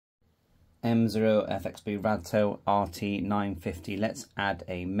M0FXB RADTEL RT950. Let's add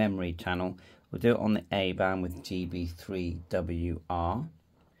a memory channel. We'll do it on the A band with GB3WR.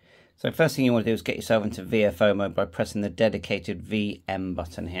 So first thing you want to do is get yourself into VFO mode by pressing the dedicated VM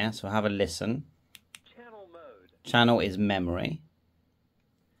button here. So have a listen. Channel mode. Channel is memory.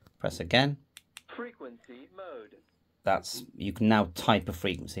 Press again. Frequency mode. That's, you can now type a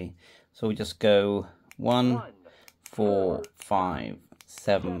frequency. So we just go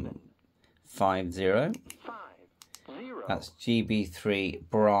 1457750. That's GB3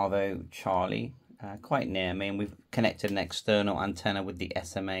 Bravo Charlie. Quite near me, and we've connected an external antenna with the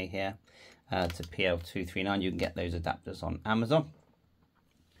SMA here to PL239. You can get those adapters on Amazon.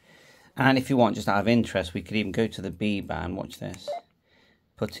 And if you want, just out of interest, we could even go to the B band. Watch this.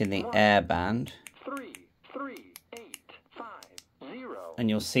 Put in the air band. 33850. And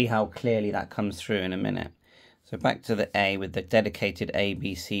you'll see how clearly that comes through in a minute. So back to the A with the dedicated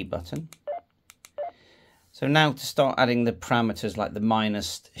ABC button. So now to start adding the parameters like the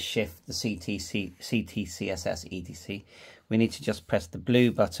minus shift, the CTC, CSS, etc. We need to just press the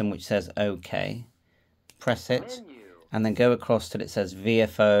blue button which says OK. Press it and then go across till it says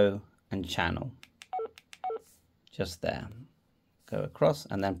VFO and channel. Just there. Go across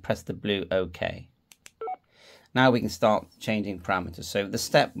and then press the blue OK. Now we can start changing parameters. So the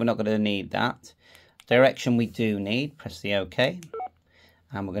step, we're not going to need that. Direction we do need. Press the OK.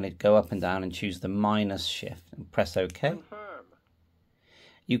 And we're going to go up and down and choose the minus shift and press OK. Confirm.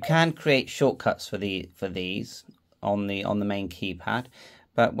 You can create shortcuts for these on the main keypad,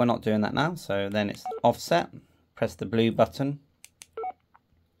 but we're not doing that now. So then it's offset. Press the blue button,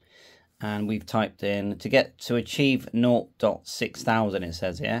 and we've typed in to achieve 0.6000. It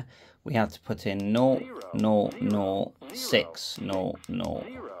says here we have to put in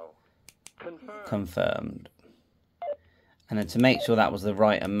 0.00600. Confirmed. And then to make sure that was the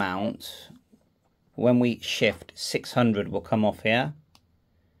right amount, when we shift, 600 will come off here.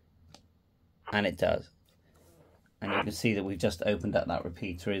 And it does. And you can see that we've just opened up that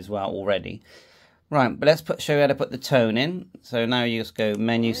repeater as well already. Right, but let's show you how to put the tone in. So now you just go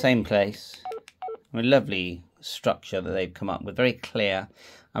menu, same place. A lovely structure that they've come up with, very clear.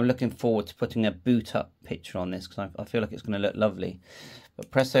 I'm looking forward to putting a boot up picture on this because I feel like it's going to look lovely.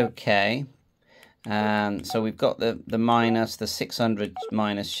 But press OK. And so we've got the minus, the 600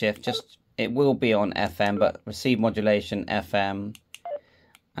 minus shift. Just it will be on FM, but receive modulation FM,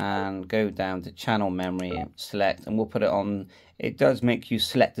 and go down to channel memory, select, and we'll put it on. It does make you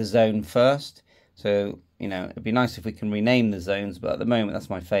select the zone first, so you know it'd be nice if we can rename the zones, but at the moment that's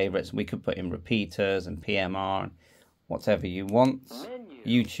my favorites. We could put in repeaters and PMR and whatever you want.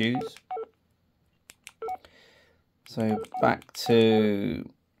 You choose. So back to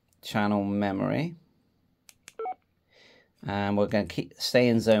channel memory, and we're going to stay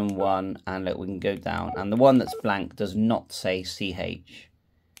in zone 1, and look, we can go down, and the one that's blank does not say CH.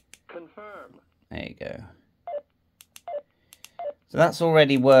 Confirm. There you go. So that's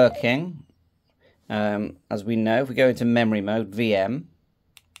already working. As we know, if we go into memory mode, VM,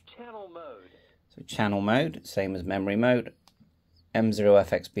 Channel mode. so channel mode, same as memory mode,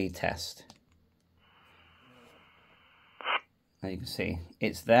 M0FXB test. As you can see,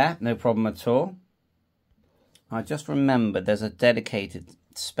 it's there, no problem at all. I just remembered there's a dedicated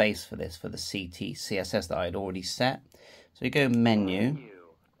space for this, for the CT CSS that I had already set. So you go menu,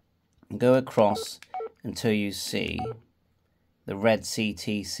 and go across until you see the red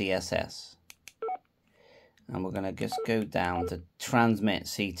CT CSS. And we're going to just go down to transmit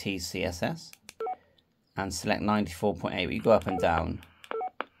CT CSS and select 94.8. We go up and down.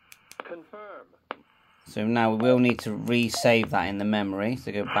 So now we will need to resave that in the memory.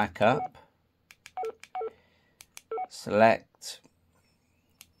 So go back up, select,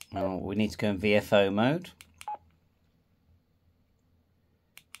 oh, we need to go in VFO mode.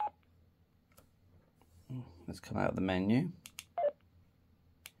 Let's come out of the menu.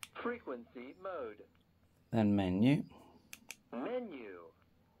 Frequency mode. Then menu. Menu.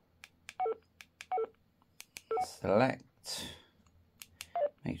 Select.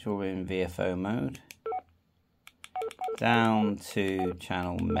 Make sure we're in VFO mode. Down to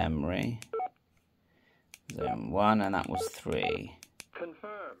channel memory, zone 1, and that was 3.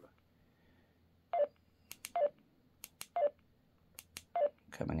 Confirm.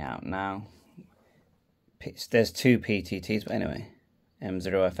 Coming out now. There's 2 PTTs, but anyway,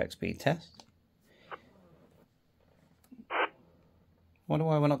 M0FXB test. Wonder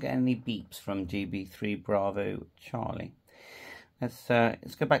why we're not getting any beeps from GB3 Bravo Charlie. Let's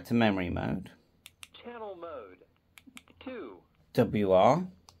go back to memory mode. Channel mode. 2. WR.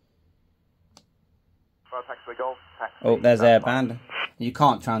 Oh, there's airband. You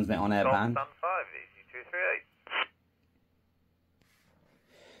can't transmit on airband. Stand 5, EC238.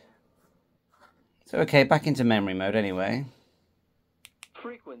 So okay, back into memory mode anyway.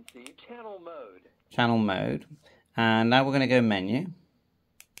 Frequency channel mode. Channel mode. And now we're going to go menu.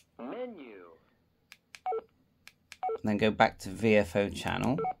 Menu. Then go back to VFO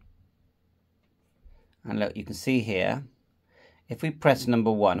channel. And look, you can see here, if we press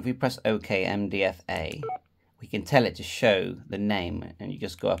number 1, if we press OK MDFA, we can tell it to show the name, and you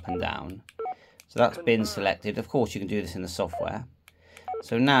just go up and down. So that's been selected. Of course, you can do this in the software.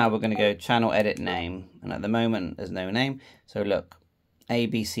 So now we're going to go channel edit name, and at the moment there's no name. So look,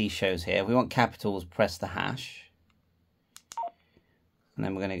 ABC shows here. If we want capitals, press the hash. And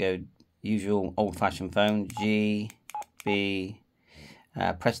then we're going to go usual old-fashioned phone, G, B,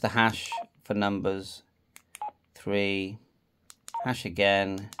 press the hash for numbers, 3, hash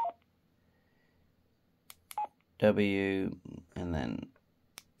again, W, and then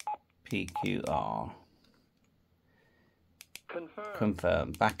PQR.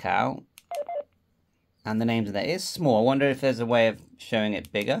 Confirm. Back out. And the names of that is small. I wonder if there's a way of showing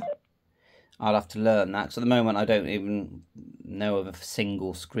it bigger. I'll have to learn that. So at the moment I don't even know of a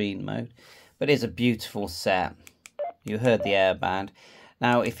single screen mode. But it is a beautiful set. You heard the airband.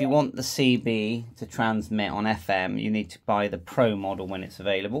 Now if you want the CB to transmit on FM, you need to buy the Pro model when it's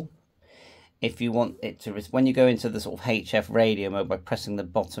available. If you want it to, when you go into the sort of HF radio mode by pressing the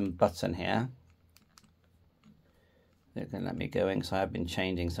bottom button here, they're going to let me go in because I have been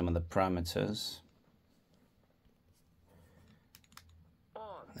changing some of the parameters.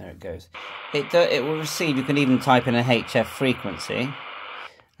 There it goes. It will receive, you can even type in a HF frequency,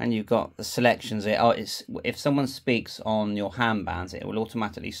 and you've got the selections here. Oh, if someone speaks on your hand bands, it will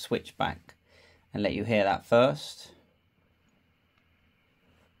automatically switch back and let you hear that first.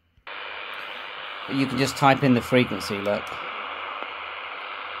 But you can just type in the frequency, look.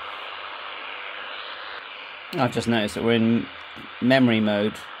 I've just noticed that we're in memory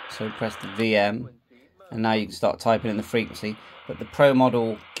mode, so press the VM, and now you can start typing in the frequency. But the Pro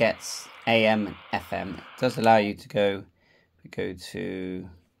model gets AM and FM. It does allow you to go to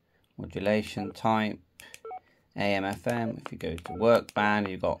modulation type, AM, FM. If you go to work band,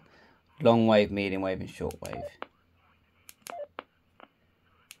 you've got long wave, medium wave, and short wave.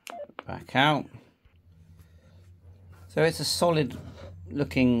 Back out. So it's a solid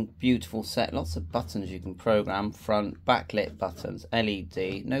looking beautiful set. Lots of buttons you can program, front, backlit buttons,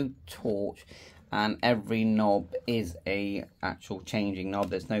 LED, no torch, and every knob is a actual changing knob.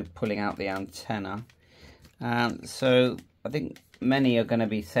 There's no pulling out the antenna. So I think many are going to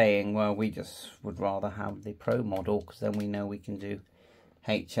be saying, well, we just would rather have the Pro model because then we know we can do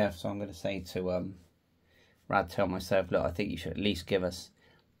HF. So I'm going to say to RADTEL myself, look, I think you should at least give us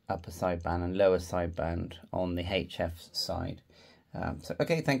upper sideband and lower sideband on the HF side. So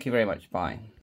okay, thank you very much. Bye.